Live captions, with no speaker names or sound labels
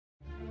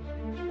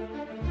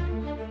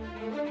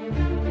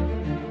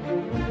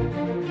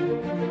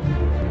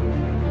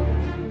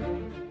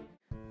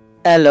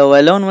Hello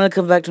and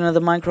welcome back to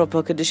another Minecraft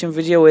Pocket Edition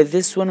video, where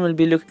this one will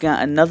be looking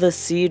at another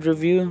seed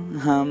review.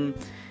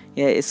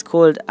 Yeah, it's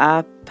called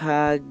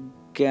Apagari,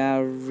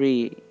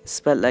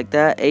 spelled like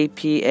that,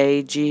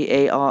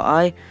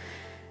 Apagari.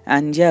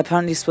 And yeah,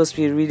 apparently it's supposed to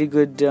be a really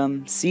good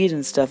seed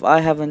and stuff. I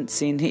haven't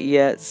seen it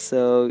yet,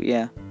 so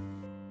yeah.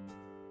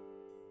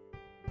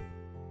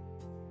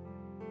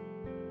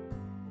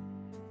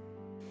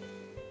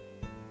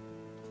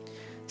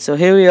 So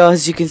here we are.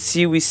 As you can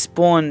see, we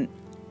spawn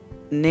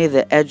near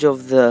the edge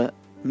of the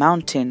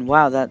mountain.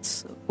 Wow,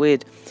 that's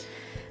weird.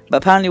 But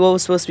apparently what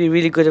was supposed to be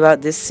really good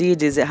about this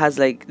seed is it has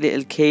like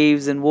little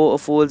caves and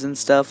waterfalls and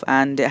stuff,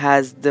 and it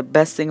has, the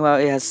best thing about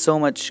it has so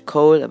much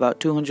coal, about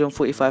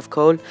 245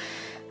 coal,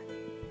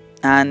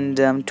 and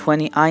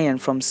 20 iron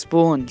from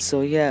spawn.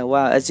 So yeah,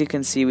 wow, as you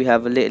can see we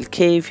have a little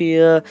cave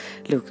here.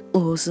 Look,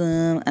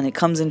 awesome. And it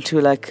comes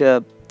into like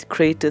a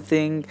crater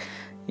thing.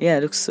 Yeah,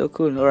 it looks so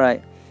cool.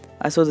 Alright,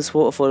 I saw this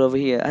waterfall over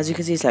here. As you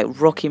can see, it's like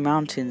rocky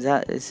mountains.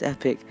 That is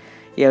epic.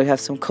 Yeah, we have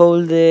some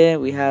coal there.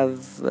 We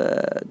have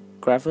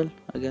gravel,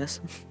 I guess.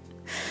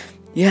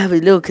 Yeah,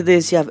 but look at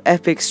this. You have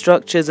epic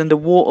structures and the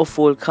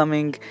waterfall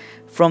coming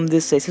from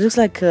this place. It looks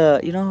like,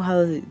 you know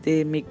how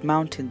they make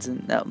mountains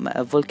and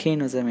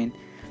volcanoes, I mean.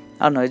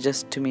 I don't know, it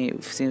just, to me,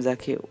 it seems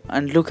like it.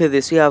 And look at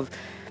this. We have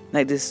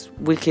like this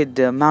wicked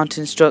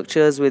mountain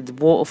structures with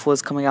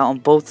waterfalls coming out on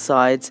both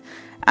sides.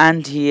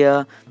 And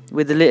here,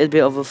 with a little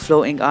bit of a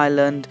floating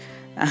island.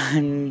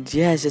 And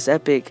yeah, it's just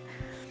epic.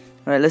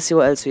 Alright, let's see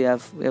what else we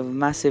have. We have a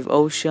massive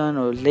ocean,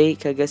 or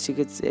lake, I guess you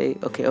could say.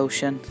 Okay,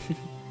 ocean.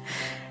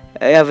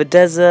 We have a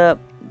desert,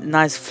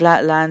 nice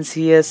flat lands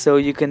here, so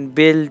you can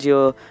build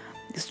your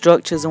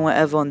structures and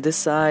whatever on this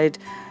side.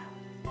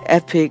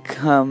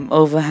 Epic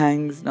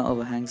overhangs, not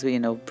overhangs, but you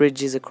know,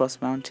 bridges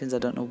across mountains. I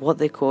don't know what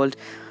they're called,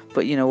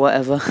 but you know,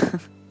 whatever.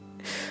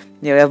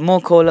 Yeah, we have more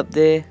coal up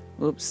there.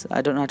 Oops,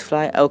 I don't know how to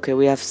fly. Okay,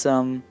 we have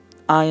some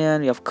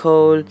iron, we have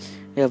coal,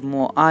 we have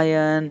more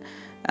iron,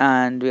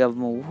 and we have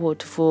more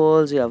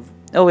waterfalls. We have,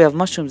 oh, we have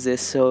mushrooms there,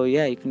 so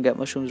yeah, you can get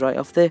mushrooms right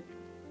off there.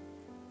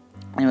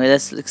 Anyway,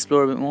 let's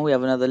explore a bit more. We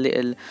have another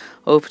little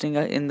opening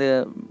in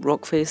the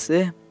rock face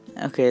there.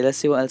 Okay, let's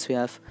see what else we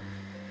have.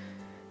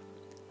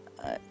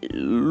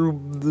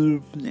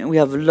 We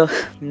have a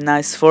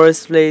nice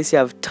forest place. You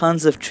have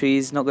tons of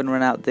trees, not going to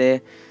run out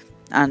there,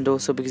 and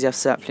also because you have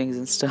saplings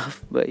and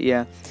stuff. But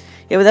yeah,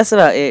 but that's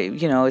about it.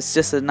 You know, it's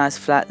just a nice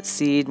flat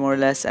seed, more or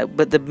less.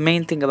 But the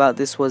main thing about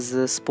this was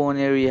the spawn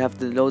area. You have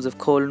the loads of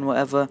coal and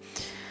whatever.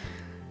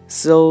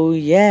 So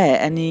yeah,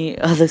 any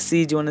other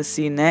seed you want to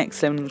see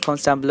next, let me know in the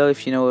comments down below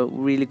if you know a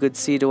really good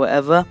seed or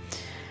whatever.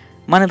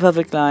 Mine a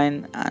perfect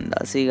line, and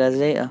I'll see you guys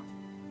later.